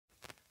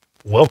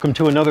Welcome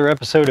to another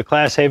episode of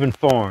Class Haven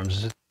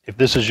Farms. If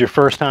this is your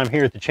first time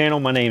here at the channel,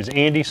 my name is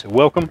Andy, so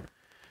welcome.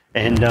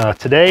 And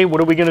today,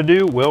 what are we going to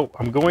do? Well,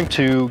 I'm going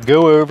to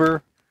go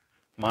over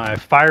my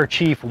Fire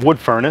Chief wood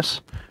furnace.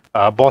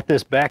 I bought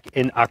this back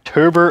in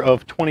October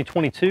of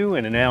 2022,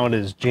 and now it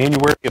is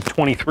January of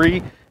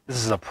 23. This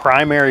is a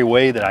primary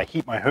way that I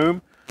heat my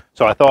home.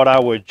 So I thought I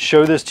would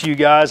show this to you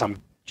guys. I'm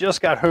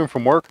just got home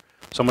from work,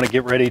 so I'm going to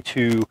get ready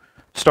to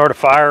start a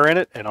fire in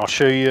it, and I'll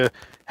show you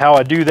how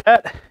I do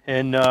that.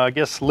 And I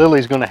guess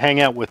Lily's going to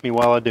hang out with me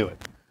while I do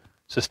it.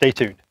 So stay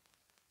tuned.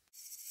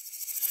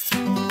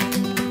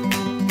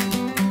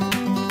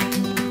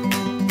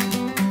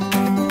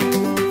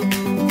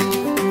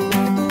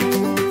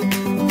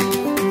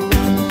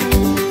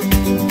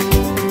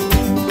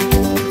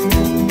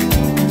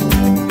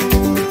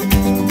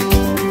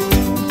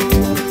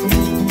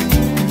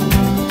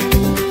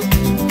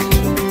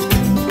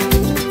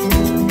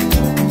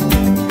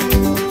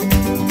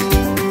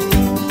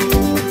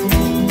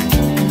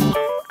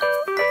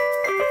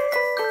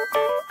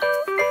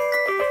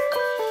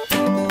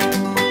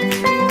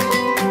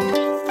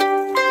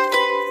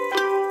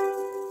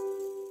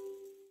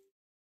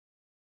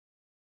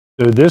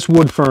 So this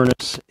wood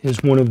furnace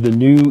is one of the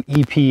new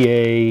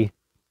EPA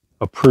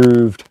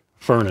approved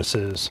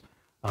furnaces.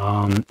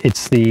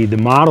 It's the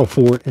model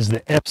for it is the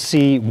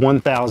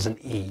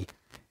FC1000E.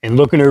 And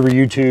looking over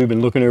YouTube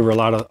and looking over a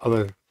lot of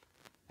other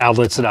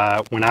outlets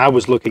that when I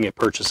was looking at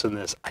purchasing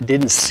this, I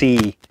didn't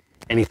see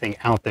anything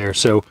out there.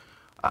 So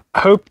I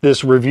hope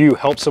this review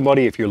helps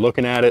somebody if you're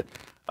looking at it.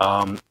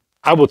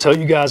 I will tell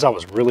you guys, I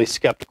was really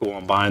skeptical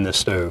on buying this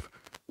stove.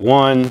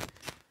 One,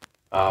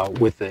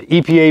 with the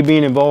EPA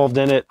being involved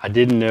in it, I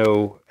didn't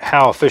know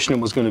how efficient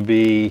it was going to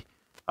be.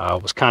 I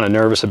was kind of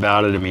nervous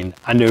about it. I mean,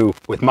 I knew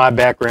with my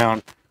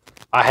background,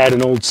 I had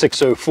an old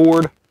 6.0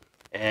 Ford,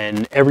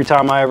 and every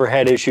time I ever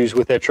had issues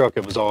with that truck,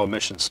 it was all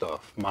emission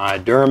stuff. My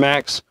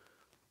Duramax,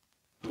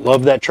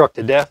 love that truck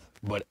to death,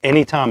 but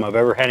anytime I've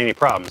ever had any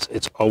problems,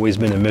 it's always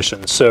been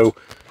emissions. So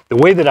the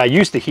way that I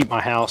used to heat my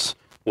house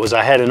was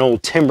I had an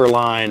old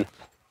Timberline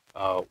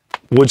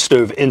wood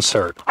stove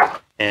insert,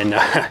 and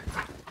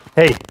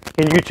hey,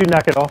 can you two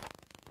knock it off?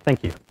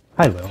 Thank you.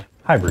 Hi, Lil.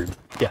 Hi, Rude.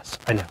 Yes,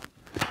 I know.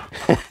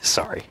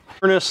 Sorry.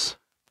 Furnace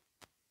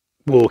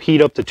will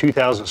heat up to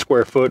 2,000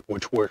 square foot,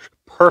 which works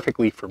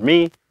perfectly for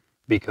me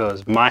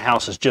because my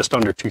house is just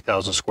under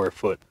 2,000 square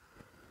foot.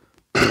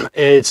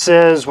 It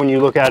says when you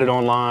look at it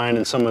online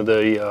and some of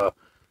the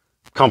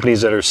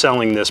companies that are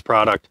selling this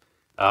product,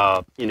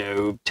 you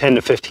know, 10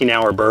 to 15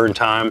 hour burn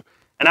time.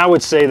 And I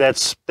would say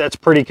that's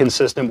pretty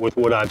consistent with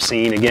what I've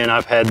seen. Again,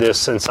 I've had this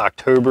since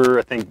October,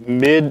 I think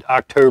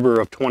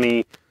mid-October of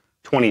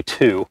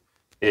 2022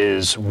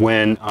 is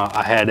when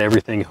I had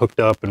everything hooked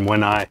up and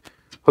when I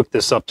hooked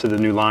this up to the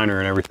new liner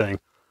and everything.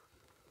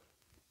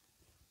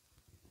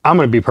 I'm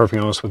going to be perfectly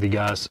honest with you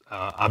guys.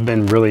 I've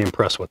been really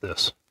impressed with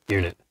this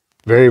unit.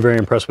 Very, very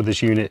impressed with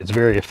this unit. It's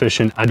very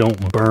efficient. I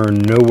don't burn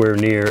nowhere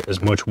near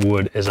as much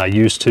wood as I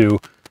used to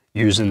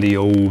using the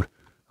old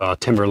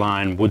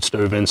Timberline wood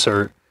stove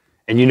insert.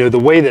 And you know, the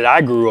way that I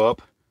grew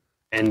up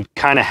and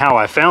kind of how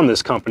I found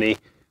this company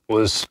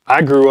was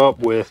I grew up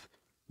with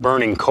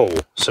burning coal.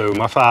 So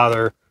my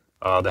father,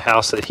 the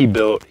house that he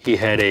built, he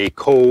had a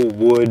coal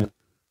wood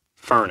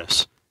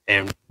furnace,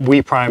 and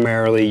we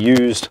primarily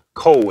used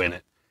coal in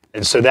it.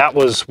 And so that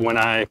was when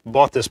I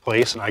bought this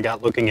place and I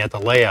got looking at the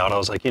layout. I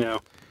was like, you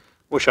know,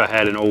 wish I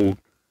had an old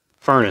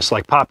furnace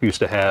like Pop used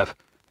to have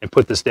and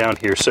put this down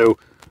here. So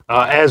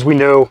as we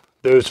know,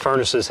 those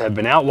furnaces have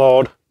been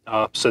outlawed.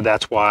 So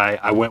that's why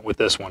I went with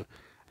this one.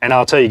 And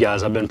I'll tell you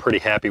guys, I've been pretty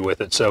happy with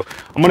it. So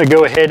I'm going to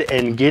go ahead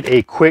and get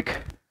a quick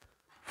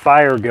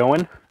fire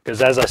going,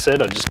 because as I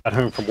said, I just got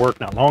home from work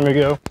not long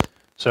ago.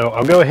 So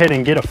I'll go ahead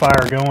and get a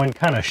fire going,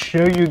 kind of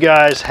show you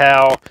guys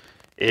how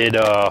it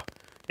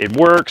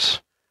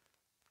works.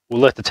 We'll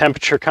let the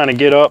temperature kind of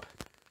get up,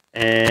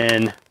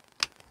 and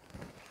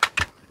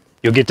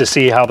you'll get to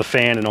see how the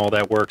fan and all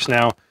that works.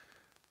 Now,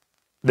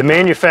 the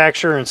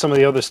manufacturer and some of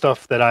the other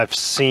stuff that I've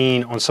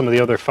seen on some of the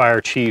other Fire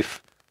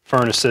Chief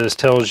furnaces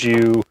tells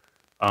you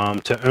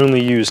to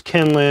only use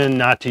kindling,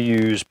 not to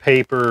use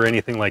paper or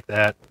anything like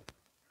that.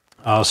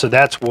 So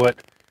that's what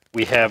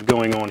we have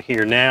going on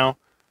here now.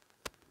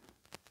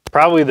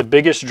 Probably the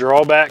biggest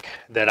drawback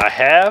that I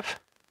have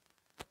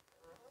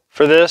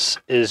for this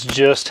is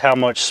just how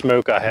much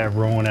smoke I have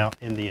rolling out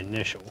in the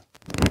initial.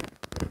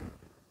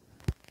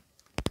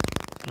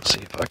 Let's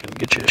see if I can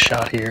get you a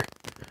shot here.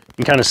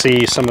 You can kind of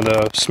see some of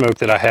the smoke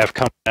that I have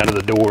coming out of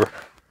the door.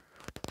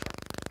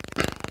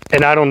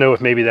 And I don't know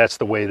if maybe that's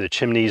the way the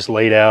chimney's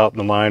laid out,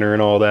 the liner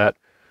and all that,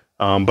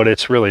 but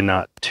it's really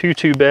not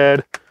too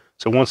bad.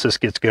 So once this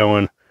gets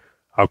going,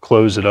 I'll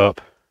close it up,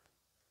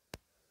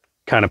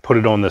 kind of put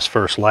it on this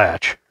first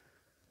latch.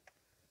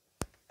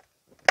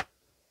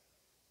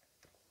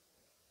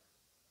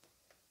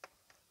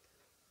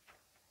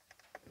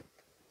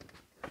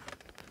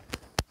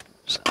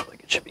 Sounds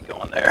like it should be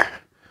going there.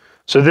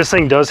 So this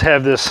thing does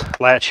have this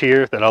latch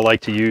here that I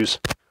like to use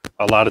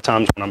a lot of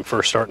times when I'm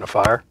first starting a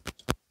fire.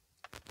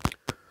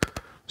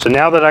 So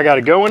now that I got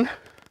it going,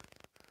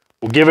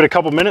 we'll give it a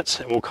couple minutes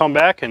and we'll come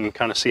back and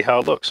kind of see how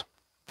it looks.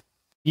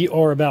 We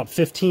are about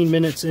 15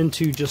 minutes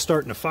into just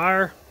starting a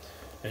fire.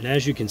 And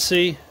as you can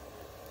see,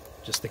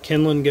 just the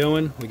kindling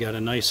going. We got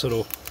a nice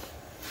little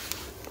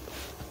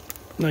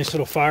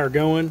fire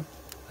going.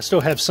 I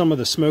still have some of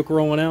the smoke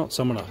rolling out,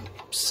 so I'm gonna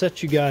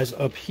set you guys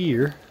up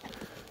here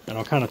and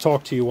I'll kind of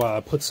talk to you while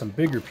I put some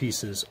bigger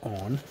pieces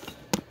on.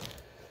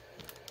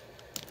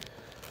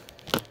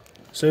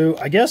 So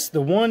I guess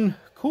the one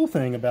cool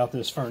thing about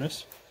this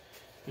furnace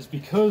is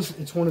because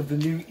it's one of the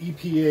new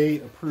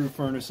EPA approved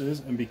furnaces,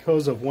 and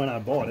because of when I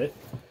bought it,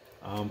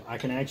 I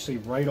can actually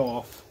write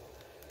off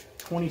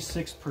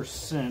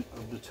 26%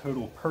 of the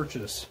total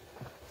purchase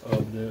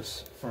of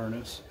this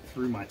furnace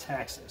through my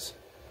taxes.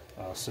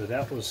 So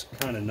that was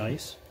kind of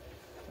nice,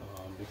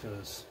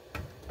 because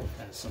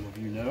as some of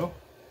you know,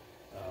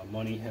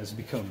 money has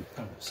become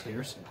kind of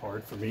scarce and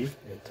hard for me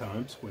at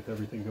times with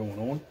everything going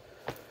on.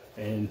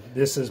 And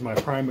this is my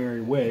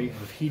primary way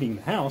of heating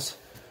the house,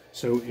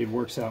 so it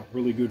works out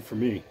really good for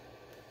me.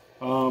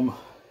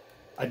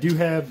 I do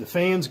have the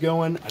fans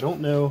going. I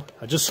don't know,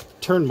 I just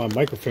turned my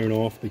microphone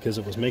off because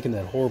it was making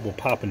that horrible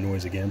popping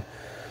noise again.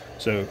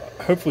 So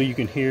hopefully you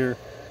can hear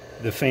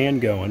the fan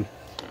going.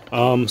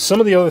 Some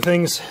of the other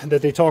things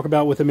that they talk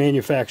about with the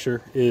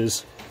manufacturer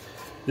is,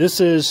 this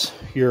is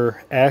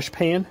your ash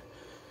pan.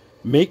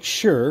 Make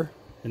sure,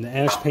 and the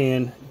ash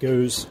pan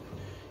goes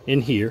in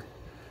here,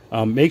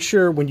 make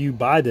sure when you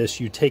buy this,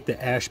 you take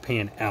the ash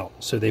pan out.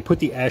 So they put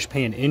the ash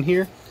pan in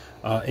here,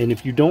 and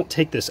if you don't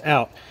take this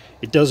out,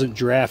 it doesn't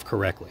draft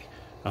correctly.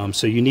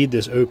 So you need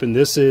this open.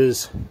 This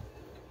is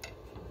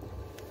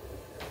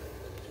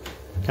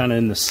kind of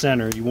in the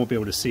center. You won't be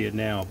able to see it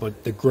now,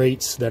 but the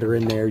grates that are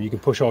in there, you can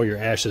push all your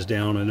ashes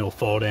down and it'll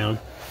fall down.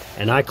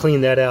 And I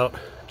clean that out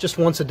just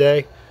once a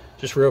day,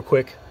 just real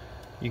quick.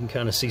 You can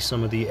kind of see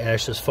some of the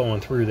ashes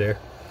falling through there.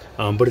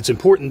 But it's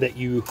important that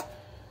you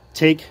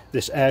take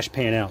this ash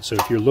pan out. So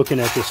if you're looking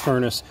at this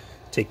furnace,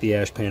 take the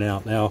ash pan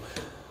out. Now,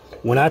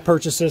 when I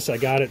purchased this, I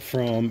got it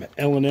from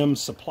L&M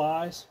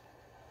Supplies,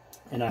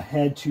 and I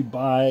had to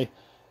buy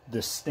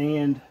the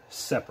stand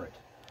separate.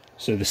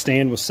 So the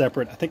stand was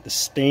separate. I think the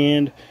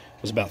stand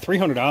was about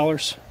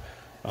 $300.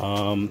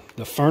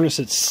 The furnace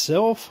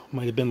itself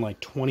might have been like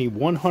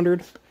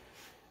 $2,100,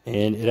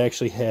 and it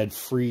actually had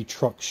free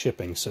truck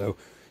shipping. So,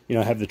 you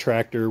know, I have the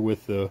tractor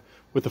with the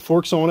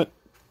forks on it,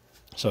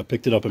 so I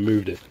picked it up and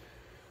moved it.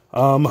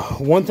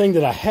 One thing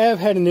that I have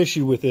had an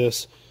issue with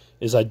this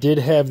is I did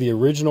have the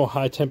original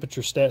high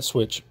temperature stat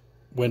switch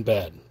went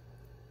bad.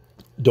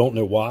 Don't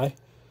know why.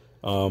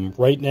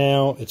 Right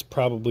now, it's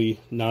probably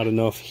not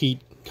enough heat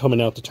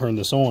coming out to turn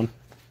this on.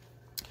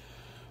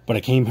 But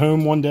I came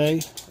home one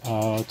day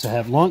to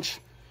have lunch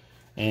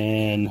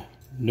and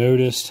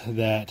noticed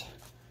that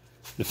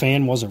the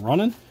fan wasn't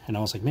running. And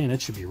I was like, man,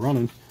 it should be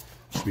running.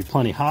 It should be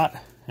plenty hot.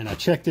 And I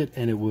checked it,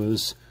 and it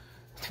was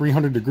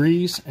 300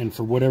 degrees. And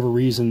for whatever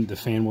reason, the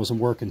fan wasn't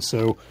working.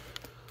 So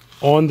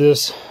on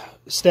this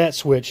stat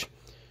switch,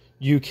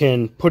 you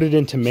can put it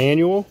into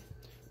manual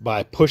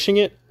by pushing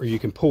it, or you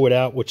can pull it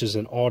out, which is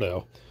an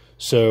auto.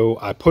 So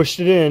I pushed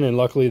it in, and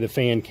luckily the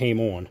fan came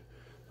on.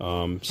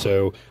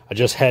 So I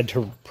just had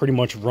to pretty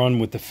much run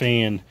with the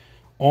fan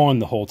on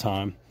the whole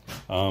time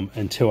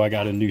until I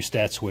got a new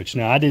stat switch.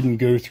 Now, I didn't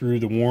go through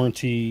the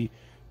warranty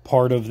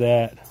part of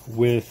that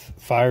with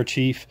Fire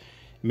Chief,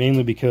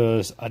 mainly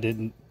because I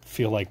didn't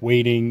feel like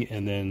waiting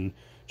and then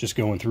just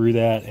going through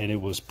that, and it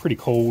was pretty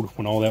cold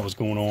when all that was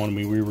going on. I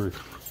mean, we were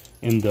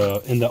in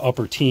the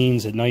upper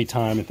teens at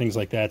nighttime and things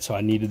like that, so I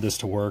needed this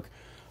to work.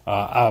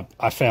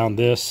 I found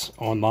this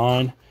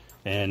online,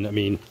 and I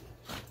mean,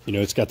 you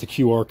know, it's got the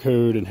QR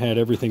code and had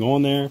everything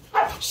on there.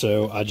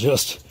 So I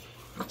just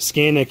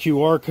scanned that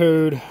QR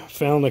code,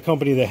 found the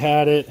company that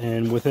had it,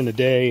 and within a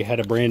day had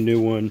a brand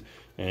new one,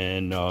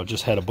 and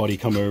just had a buddy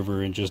come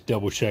over and just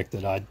double check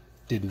that I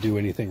didn't do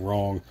anything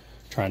wrong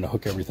trying to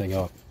hook everything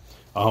up.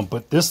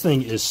 But this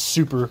thing is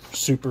super,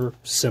 super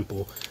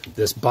simple.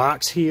 This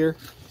box here,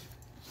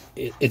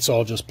 it's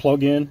all just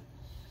plug in,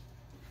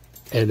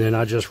 and then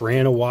I just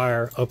ran a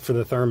wire up for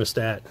the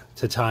thermostat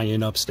to tie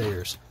in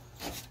upstairs.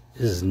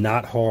 It is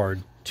not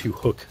hard to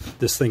hook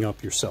this thing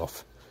up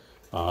yourself.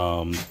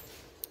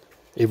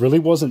 It really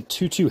wasn't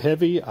too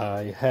heavy.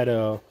 I had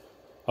a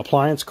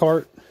appliance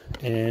cart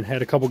and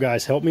had a couple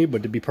guys help me,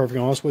 but to be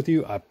perfectly honest with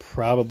you, I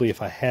probably,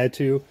 if I had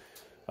to,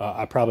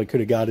 I probably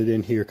could have got it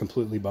in here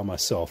completely by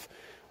myself.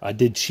 I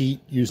did cheat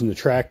using the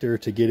tractor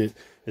to get it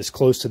as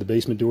close to the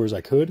basement door as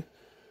I could,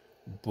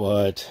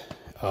 but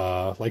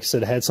like I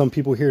said, I had some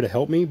people here to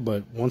help me,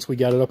 but once we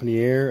got it up in the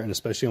air, and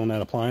especially on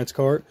that appliance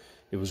cart,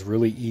 it was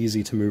really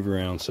easy to move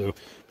around. So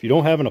if you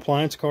don't have an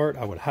appliance cart,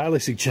 I would highly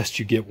suggest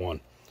you get one.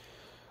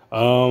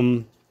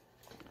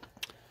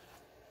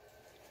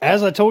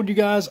 As I told you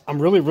guys, I'm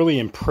really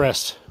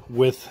impressed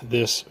with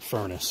this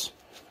furnace.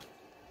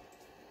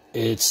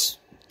 It's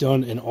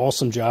done an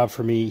awesome job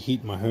for me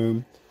heating my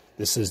home.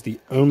 This is the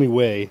only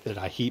way that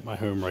I heat my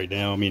home right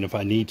now. I mean, if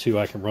I need to,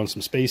 I can run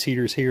some space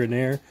heaters here and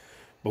there,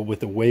 but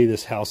with the way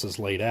this house is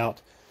laid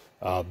out,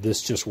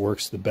 This just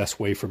works the best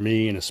way for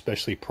me, and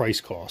especially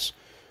price costs.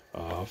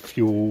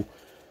 Fuel,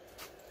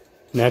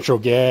 natural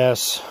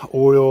gas,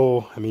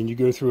 oil, I mean, you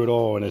go through it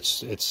all, and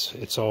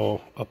it's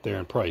all up there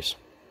in price.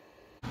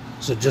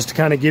 So just to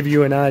kind of give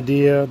you an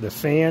idea, the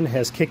fan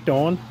has kicked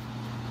on,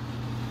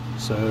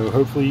 so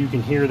hopefully you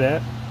can hear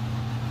that.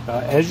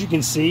 As you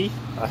can see,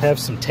 I have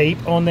some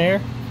tape on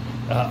there.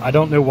 I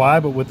don't know why,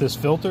 but with this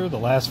filter, the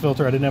last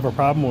filter I didn't have a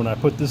problem. When I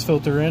put this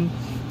filter in,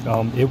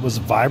 it was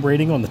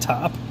vibrating on the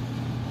top,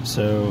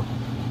 so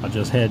I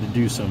just had to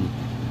do some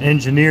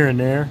engineering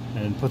there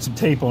and put some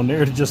tape on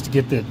there just to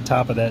get the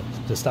top of that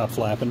to stop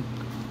flapping.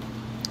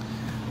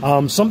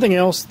 Something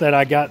else that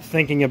I got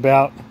thinking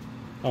about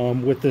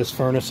with this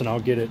furnace, and I'll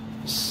get it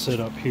set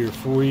up here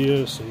for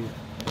you so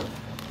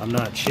I'm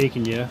not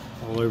shaking you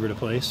all over the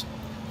place.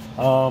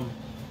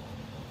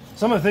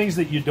 Some of the things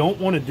that you don't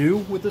want to do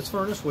with this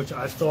furnace, which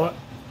I thought,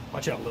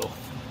 watch out, Lil,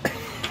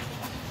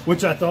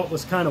 which I thought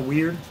was kind of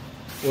weird,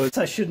 was,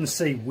 I shouldn't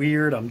say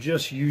weird, I'm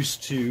just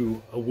used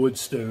to a wood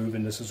stove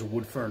and this is a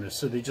wood furnace,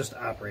 so they just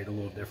operate a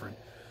little different.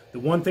 The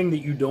one thing that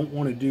you don't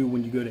want to do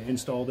when you go to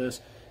install this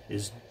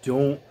is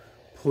don't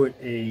put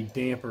a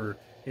damper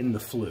in the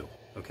flue.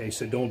 Okay,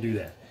 so don't do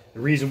that. The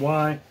reason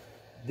why,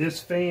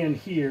 this fan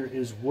here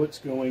is what's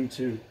going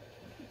to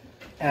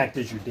act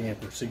as your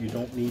damper, so you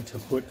don't need to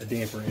put a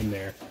damper in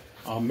there.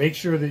 Make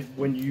sure that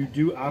when you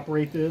do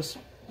operate this,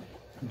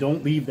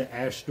 don't leave the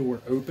ash door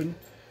open,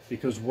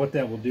 because what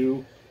that will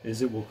do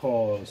is it will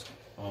cause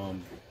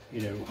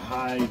you know,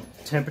 high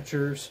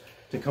temperatures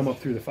to come up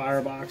through the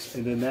firebox,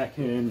 and then that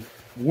can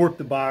warp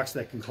the box,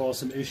 that can cause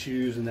some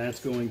issues, and that's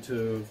going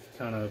to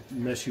kind of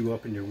mess you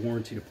up in your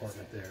warranty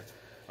department there.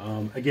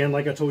 Again,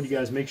 like I told you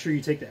guys, make sure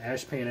you take the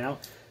ash pan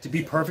out. To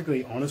be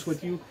perfectly honest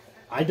with you,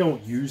 I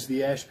don't use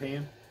the ash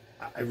pan.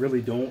 I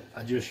really don't.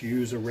 I just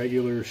use a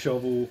regular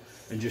shovel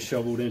and just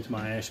shovel it into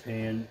my ash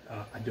pan.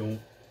 I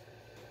don't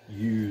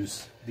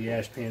use the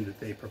ash pan that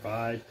they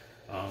provide.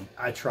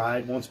 I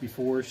tried once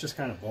before. It's just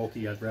kind of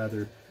bulky. I'd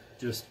rather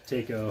just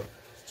take a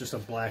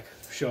black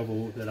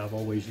shovel that I've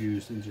always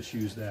used and just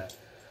use that.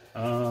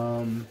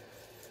 And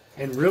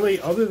really,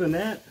 other than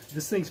that,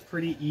 this thing's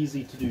pretty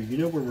easy to do. You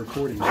know we're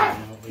recording right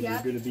now, and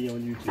you're going to be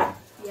on YouTube.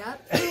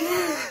 Yep.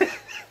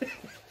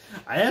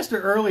 I asked her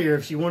earlier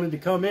if she wanted to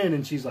come in,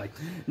 and she's like,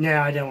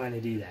 no, I don't want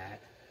to do that.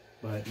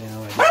 But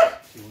now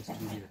she wants to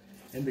be here.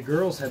 And the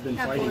girls have been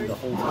fighting the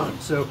whole time.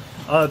 So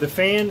the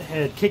fan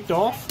had kicked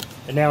off,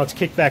 and now it's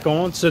kicked back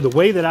on. So the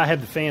way that I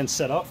have the fan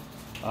set up,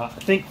 I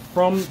think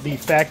from the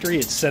factory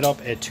it's set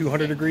up at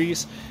 200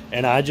 degrees,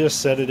 and I just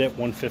set it at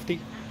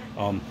 150.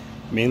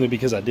 Mainly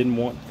because I didn't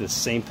want the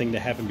same thing to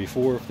happen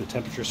before if the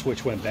temperature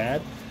switch went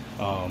bad.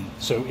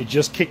 So it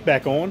just kicked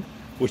back on,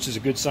 which is a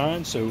good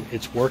sign. So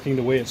it's working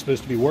the way it's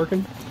supposed to be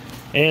working.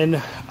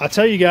 And I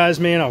tell you guys,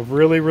 man, I'm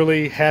really,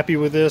 really happy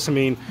with this. I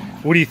mean,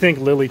 what do you think,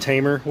 Lily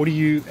Tamer? What do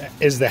you,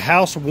 is the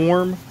house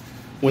warm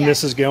when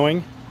this is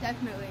going?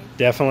 Definitely.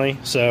 Definitely.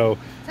 So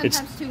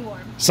sometimes too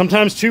warm.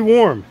 Sometimes too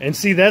warm. And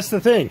see, that's the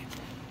thing.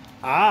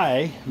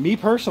 Me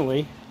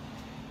personally,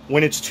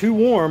 when it's too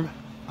warm,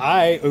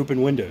 I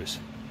open windows.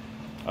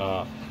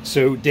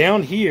 So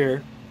down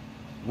here,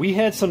 we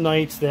had some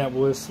nights that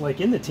was like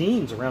in the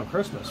teens around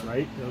Christmas,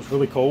 right? It was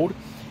really cold.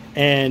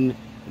 And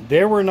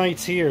there were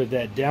nights here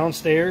that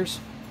downstairs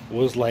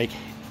was like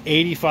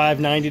 85,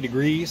 90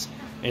 degrees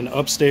and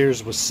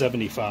upstairs was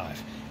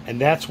 75.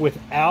 And that's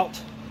without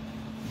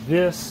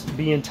this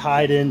being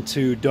tied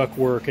into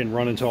ductwork and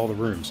run into all the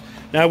rooms.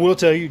 Now I will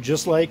tell you,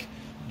 just like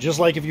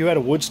if you had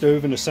a wood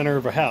stove in the center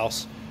of a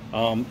house,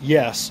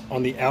 yes,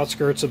 on the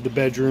outskirts of the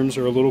bedrooms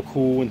are a little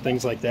cool and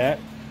things like that.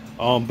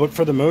 But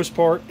for the most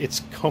part,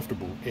 it's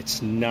comfortable.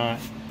 It's not,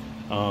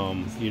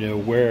 you know,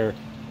 where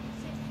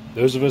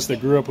those of us that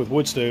grew up with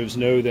wood stoves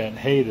know that,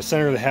 hey, the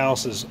center of the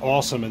house is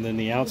awesome, and then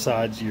the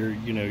outsides,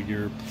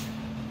 you're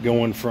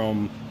going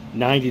from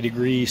 90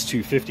 degrees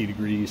to 50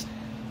 degrees.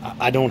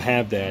 I don't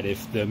have that.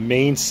 If the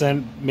main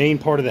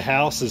part of the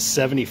house is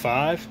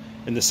 75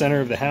 in the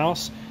center of the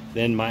house,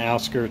 then my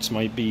outskirts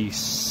might be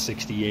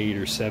 68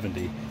 or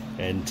 70.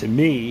 And to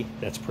me,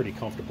 that's pretty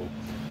comfortable.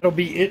 That'll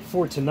be it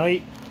for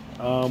tonight.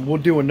 We'll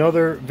do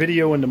another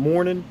video in the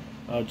morning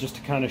just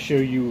to kind of show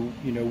you,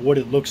 what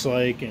it looks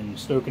like and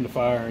stoking the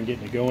fire and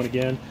getting it going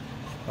again.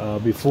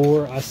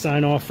 Before I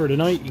sign off for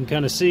tonight, you can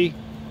kind of see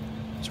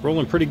it's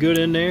rolling pretty good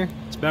in there.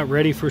 It's about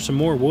ready for some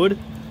more wood.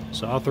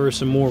 So I'll throw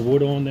some more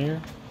wood on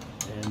there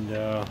and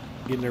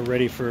getting it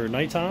ready for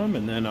nighttime,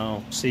 and then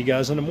I'll see you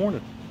guys in the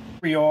morning. Here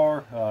we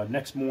are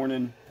next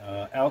morning.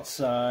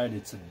 Outside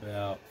it's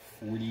about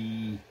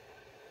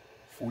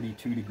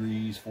 42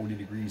 degrees, 40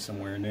 degrees,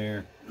 somewhere in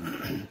there.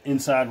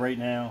 Inside right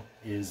now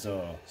is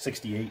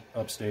 68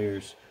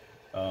 upstairs.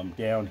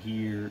 Down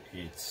here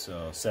it's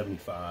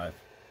 75.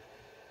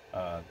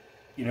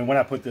 When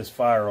I put this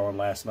fire on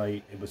last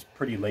night, it was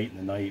pretty late in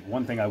the night.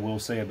 One thing I will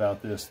say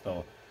about this,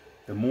 though,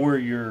 the more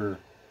you're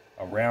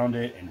around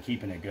it and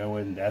keeping it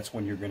going, that's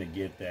when you're going to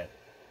get that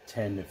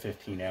 10 to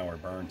 15 hour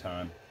burn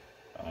time.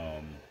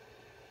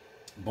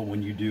 But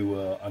when you do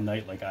a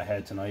night like I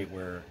had tonight,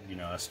 where, you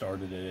know, I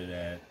started it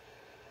at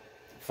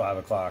 5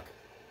 o'clock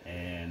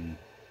and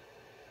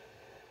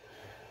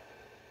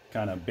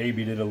kind of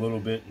babied it a little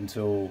bit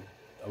until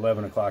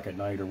 11 o'clock at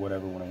night or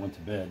whatever when I went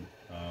to bed,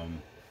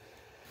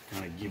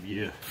 kind of give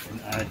you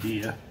an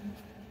idea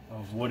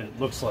of what it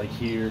looks like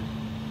here.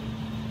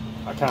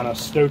 I kind of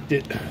stoked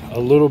it a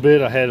little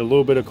bit. I had a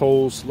little bit of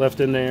coals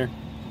left in there,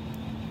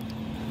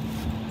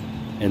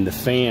 and the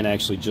fan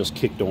actually just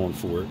kicked on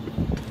for it.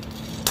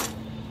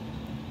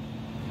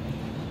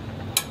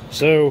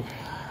 So,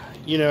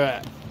 you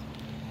know,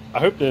 I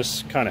hope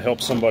this kind of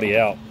helps somebody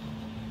out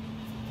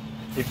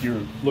if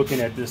you're looking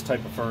at this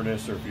type of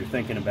furnace, or if you're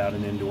thinking about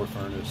an indoor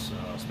furnace,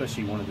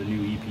 especially one of the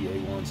new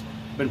EPA ones.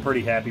 Been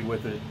pretty happy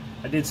with it.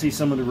 I did see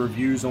some of the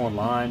reviews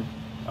online.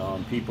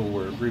 People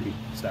were, Ruby,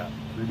 stop.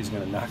 Ruby's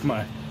gonna knock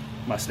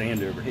my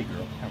stand over. Hey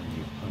girl, how are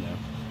you? Oh no,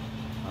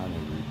 I know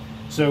Ruby.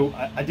 So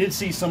I did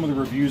see some of the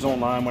reviews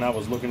online when I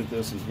was looking at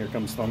this, and here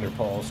comes Thunder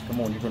Paws. Come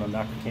on, you're gonna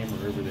knock the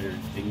camera over there,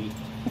 dingy.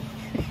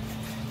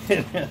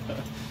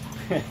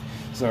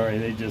 Sorry,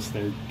 they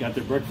got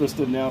their breakfast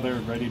and now they're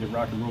ready to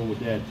rock and roll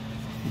with Dad.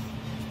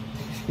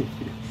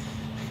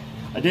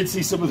 I did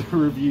see some of the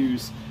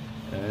reviews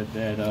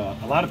that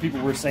a lot of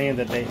people were saying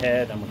that they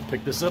had. I'm going to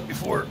pick this up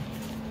before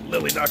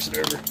Lily knocks it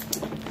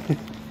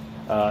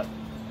over.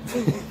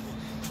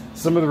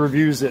 Some of the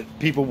reviews that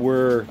people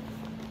were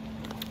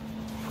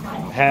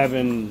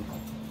having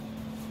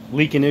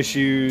leaking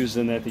issues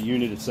and that the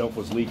unit itself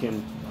was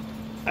leaking.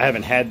 I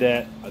haven't had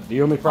that.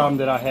 The only problem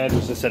that I had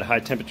was this at high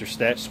temperature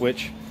stat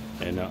switch,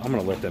 and I'm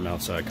going to let them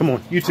outside. Come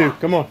on, you two,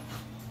 come on.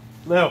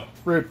 No,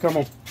 Rube, come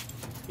on.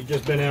 You've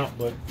just been out,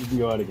 but you can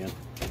go out again.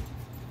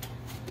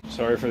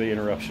 Sorry for the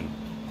interruption.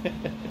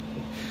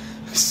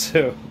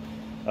 So,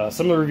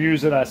 some of the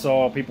reviews that I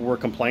saw, people were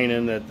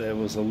complaining that there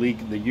was a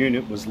leak. The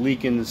unit was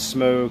leaking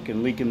smoke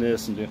and leaking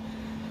this, and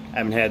I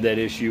haven't had that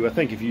issue. I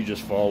think if you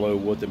just follow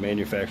what the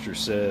manufacturer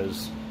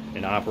says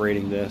in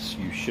operating this,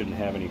 you shouldn't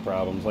have any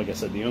problems. Like I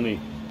said, the only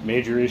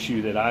major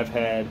issue that I've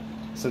had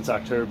since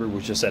October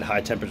was just that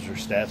high temperature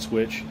stat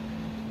switch.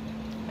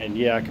 And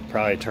yeah, I could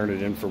probably turn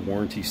it in for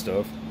warranty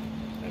stuff.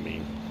 I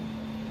mean,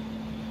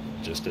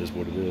 it just is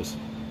what it is.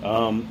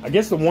 I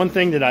guess the one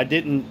thing that I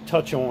didn't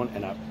touch on,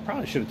 and I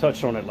probably should have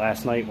touched on it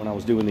last night when I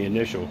was doing the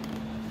initial.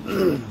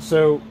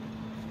 So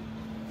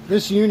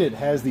this unit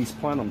has these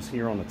plenums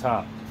here on the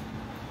top,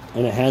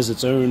 and it has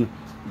its own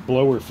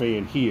blower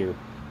fan here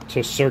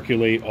to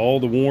circulate all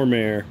the warm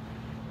air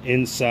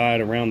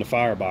inside around the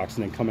firebox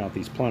and then come out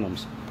these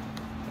plenums.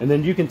 And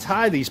then you can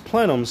tie these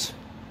plenums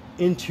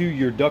into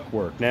your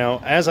ductwork.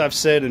 Now, as I've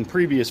said in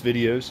previous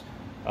videos,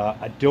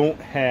 I don't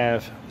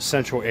have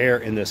central air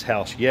in this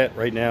house yet.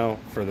 Right now,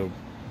 for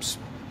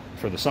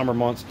the summer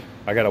months,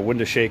 I got a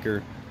window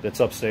shaker that's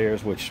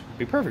upstairs, which, to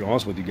be perfectly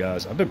honest with you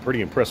guys, I've been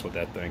pretty impressed with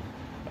that thing.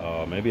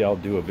 Maybe I'll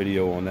do a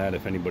video on that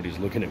if anybody's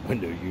looking at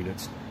window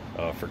units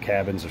for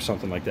cabins or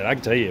something like that. I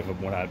can tell you,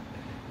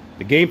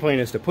 the game plan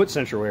is to put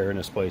central air in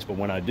this place, but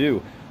when I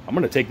do, I'm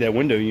going to take that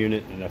window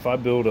unit, and if I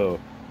build a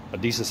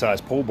decent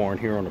sized pole barn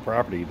here on the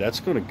property, that's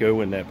going to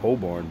go in that pole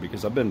barn,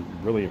 because I've been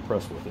really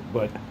impressed with it.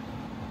 But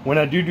when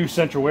I do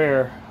central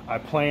air, I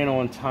plan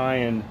on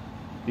tying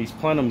these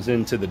plenums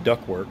into the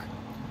ductwork.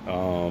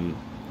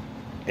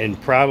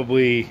 And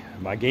probably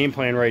my game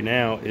plan right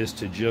now is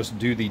to just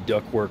do the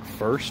ductwork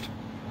first,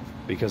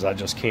 because I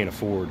just can't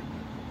afford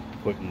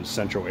putting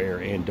central air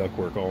and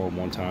ductwork all in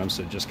one time.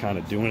 So just kind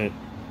of doing it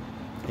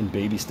in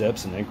baby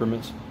steps and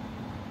increments.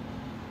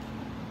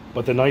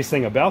 But the nice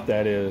thing about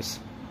that is,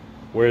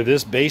 where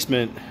this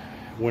basement,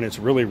 when it's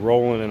really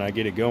rolling and I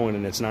get it going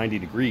and it's 90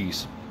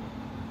 degrees,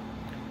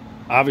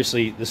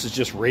 obviously this is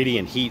just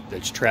radiant heat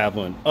that's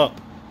traveling up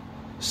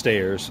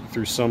stairs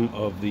through some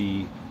of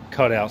the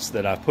cutouts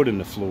that I've put in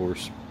the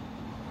floors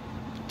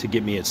to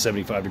get me at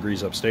 75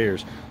 degrees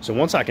upstairs. So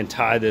once I can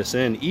tie this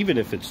in, even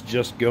if it's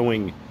just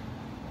going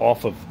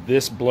off of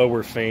this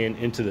blower fan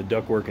into the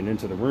ductwork and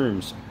into the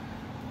rooms,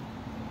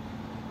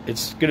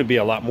 it's going to be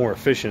a lot more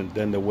efficient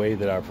than the way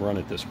that I've run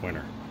it this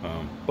winter.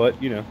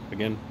 But, you know,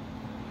 again,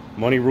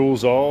 money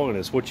rules all, and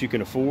it's what you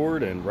can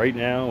afford, and right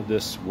now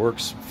this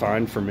works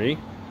fine for me.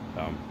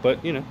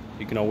 But, you know,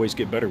 you can always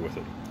get better with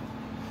it.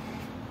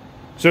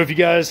 So if you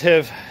guys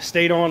have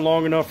stayed on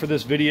long enough for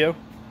this video,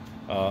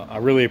 I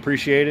really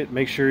appreciate it.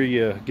 Make sure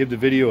you give the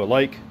video a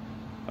like,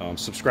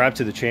 subscribe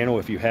to the channel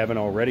if you haven't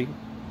already,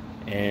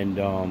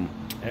 and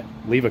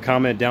leave a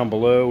comment down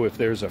below if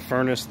there's a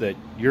furnace that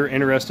you're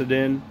interested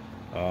in.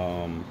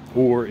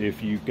 Or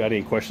if you've got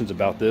any questions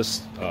about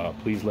this,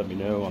 please let me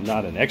know. I'm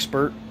not an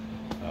expert.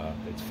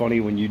 It's funny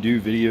when you do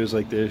videos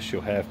like this,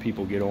 you'll have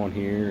people get on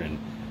here and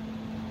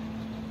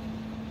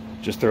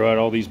just throw out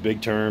all these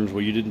big terms.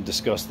 Well, you didn't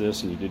discuss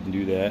this and you didn't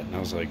do that. And I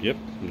was like, yep,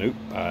 nope,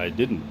 I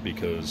didn't,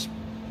 because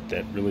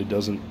that really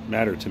doesn't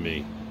matter to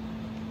me.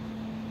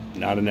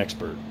 Not an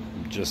expert.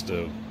 I'm just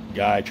a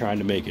guy trying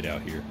to make it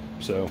out here.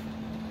 So,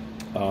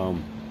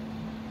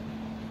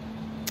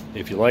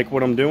 if you like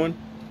what I'm doing,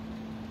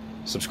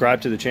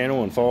 subscribe to the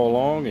channel and follow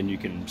along, and you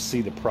can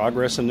see the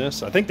progress in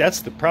this. I think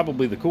that's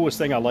probably the coolest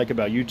thing I like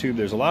about YouTube.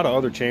 There's a lot of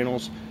other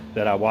channels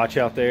that I watch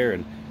out there,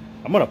 and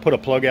I'm going to put a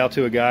plug out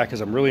to a guy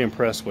because I'm really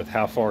impressed with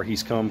how far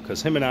he's come,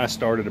 because him and I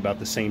started about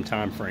the same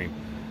time frame.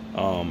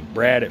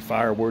 Brad at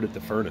Firewood at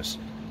the Furnace.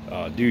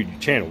 Dude, your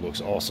channel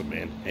looks awesome,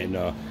 man.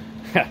 And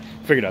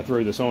figured I'd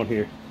throw this on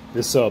here.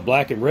 This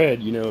black and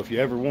red, you know, if you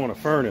ever want a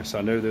furnace,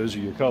 I know those are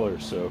your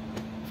colors. So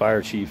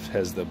Fire Chief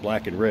has the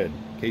black and red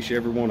in case you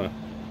ever want to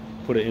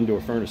put an indoor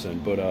furnace in.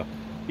 But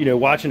you know,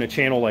 watching a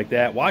channel like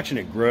that, watching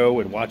it grow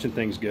and watching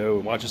things go,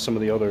 and watching some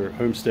of the other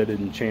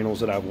homesteaded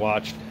channels that I've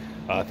watched,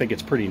 I think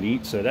it's pretty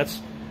neat. So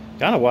that's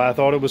kind of why I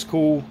thought it was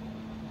cool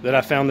that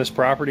I found this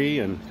property,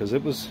 and because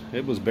it was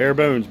bare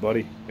bones,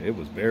 buddy. It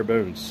was bare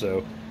bones.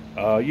 So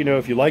you know,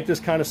 if you like this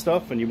kind of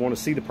stuff and you want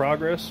to see the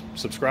progress,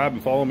 subscribe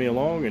and follow me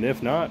along. And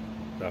if not,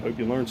 I hope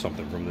you learned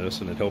something from this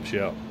and it helps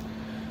you out.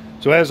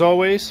 So as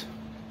always,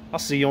 I'll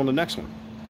see you on the next one.